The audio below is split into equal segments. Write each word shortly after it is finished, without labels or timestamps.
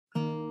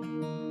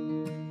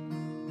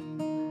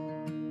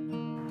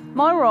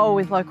My role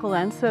with Local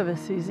Land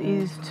Services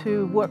is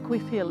to work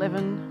with the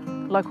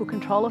 11 local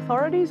control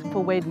authorities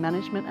for weed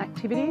management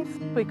activities.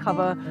 We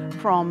cover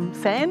from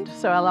sand,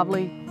 so our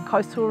lovely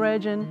coastal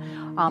region,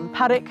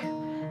 paddock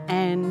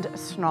and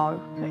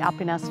snow, up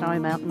in our snowy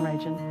mountain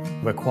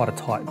region. We're quite a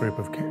tight group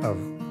of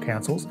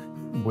councils.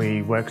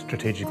 We work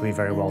strategically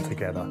very well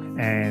together,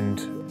 and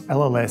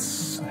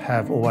LLS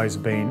have always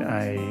been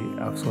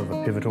a sort of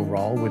a pivotal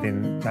role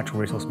within natural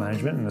resource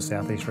management in the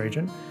southeast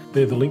region.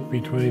 They're the link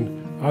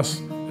between us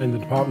and the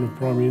Department of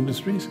Primary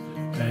Industries,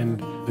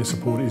 and their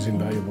support is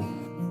invaluable.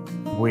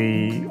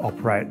 We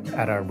operate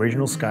at a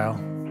regional scale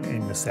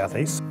in the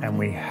southeast, and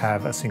we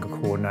have a single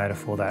coordinator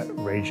for that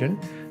region,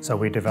 so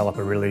we develop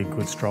a really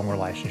good, strong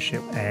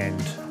relationship, and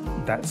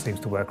that seems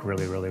to work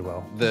really, really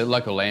well. The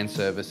Local Land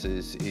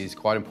Services is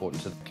quite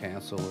important to the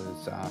council,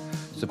 as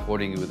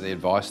supporting with the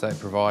advice they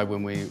provide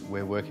when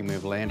we're working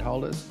with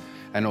landholders,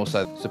 and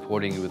also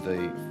supporting with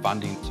the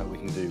funding so we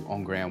can do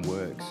on-ground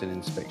works and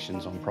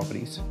inspections on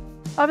properties.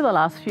 Over the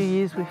last few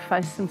years we've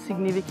faced some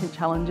significant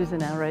challenges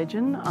in our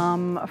region,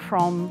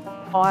 from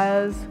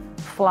fires,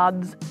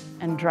 floods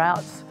and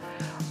droughts,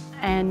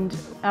 and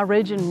our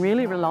region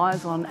really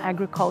relies on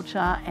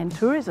agriculture and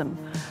tourism,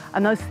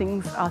 and those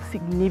things are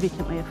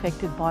significantly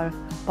affected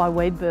by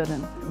weed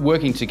burden.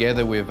 Working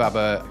together with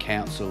other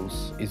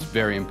councils is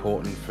very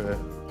important for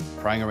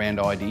throwing around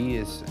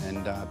ideas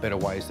and better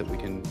ways that we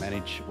can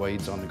manage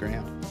weeds on the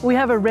ground. We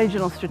have a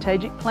regional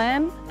strategic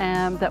plan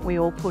that we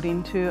all put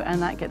into,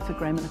 and that gets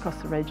agreement across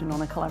the region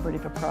on a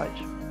collaborative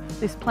approach.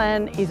 This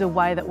plan is a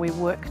way that we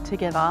work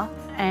together,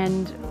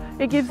 and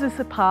it gives us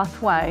a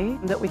pathway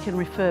that we can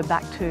refer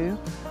back to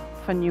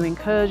for new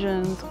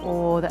incursions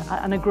or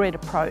an agreed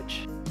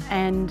approach.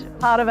 And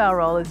part of our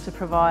role is to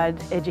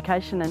provide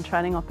education and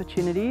training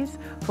opportunities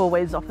for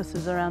weeds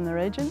officers around the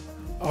region.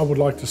 I would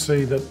like to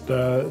see that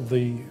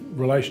the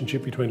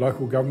relationship between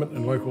local government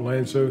and local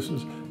land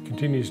services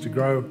continues to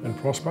grow and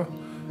prosper,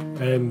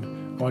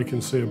 and I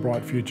can see a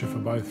bright future for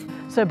both.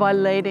 So by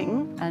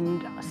leading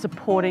and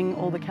supporting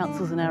all the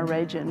councils in our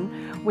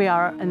region, we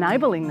are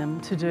enabling them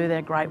to do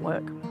their great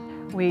work.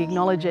 We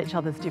acknowledge each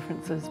other's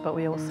differences, but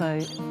we also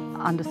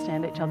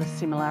understand each other's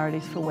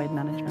similarities for weed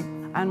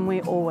management. And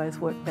we always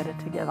work better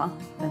together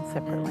than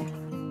separately.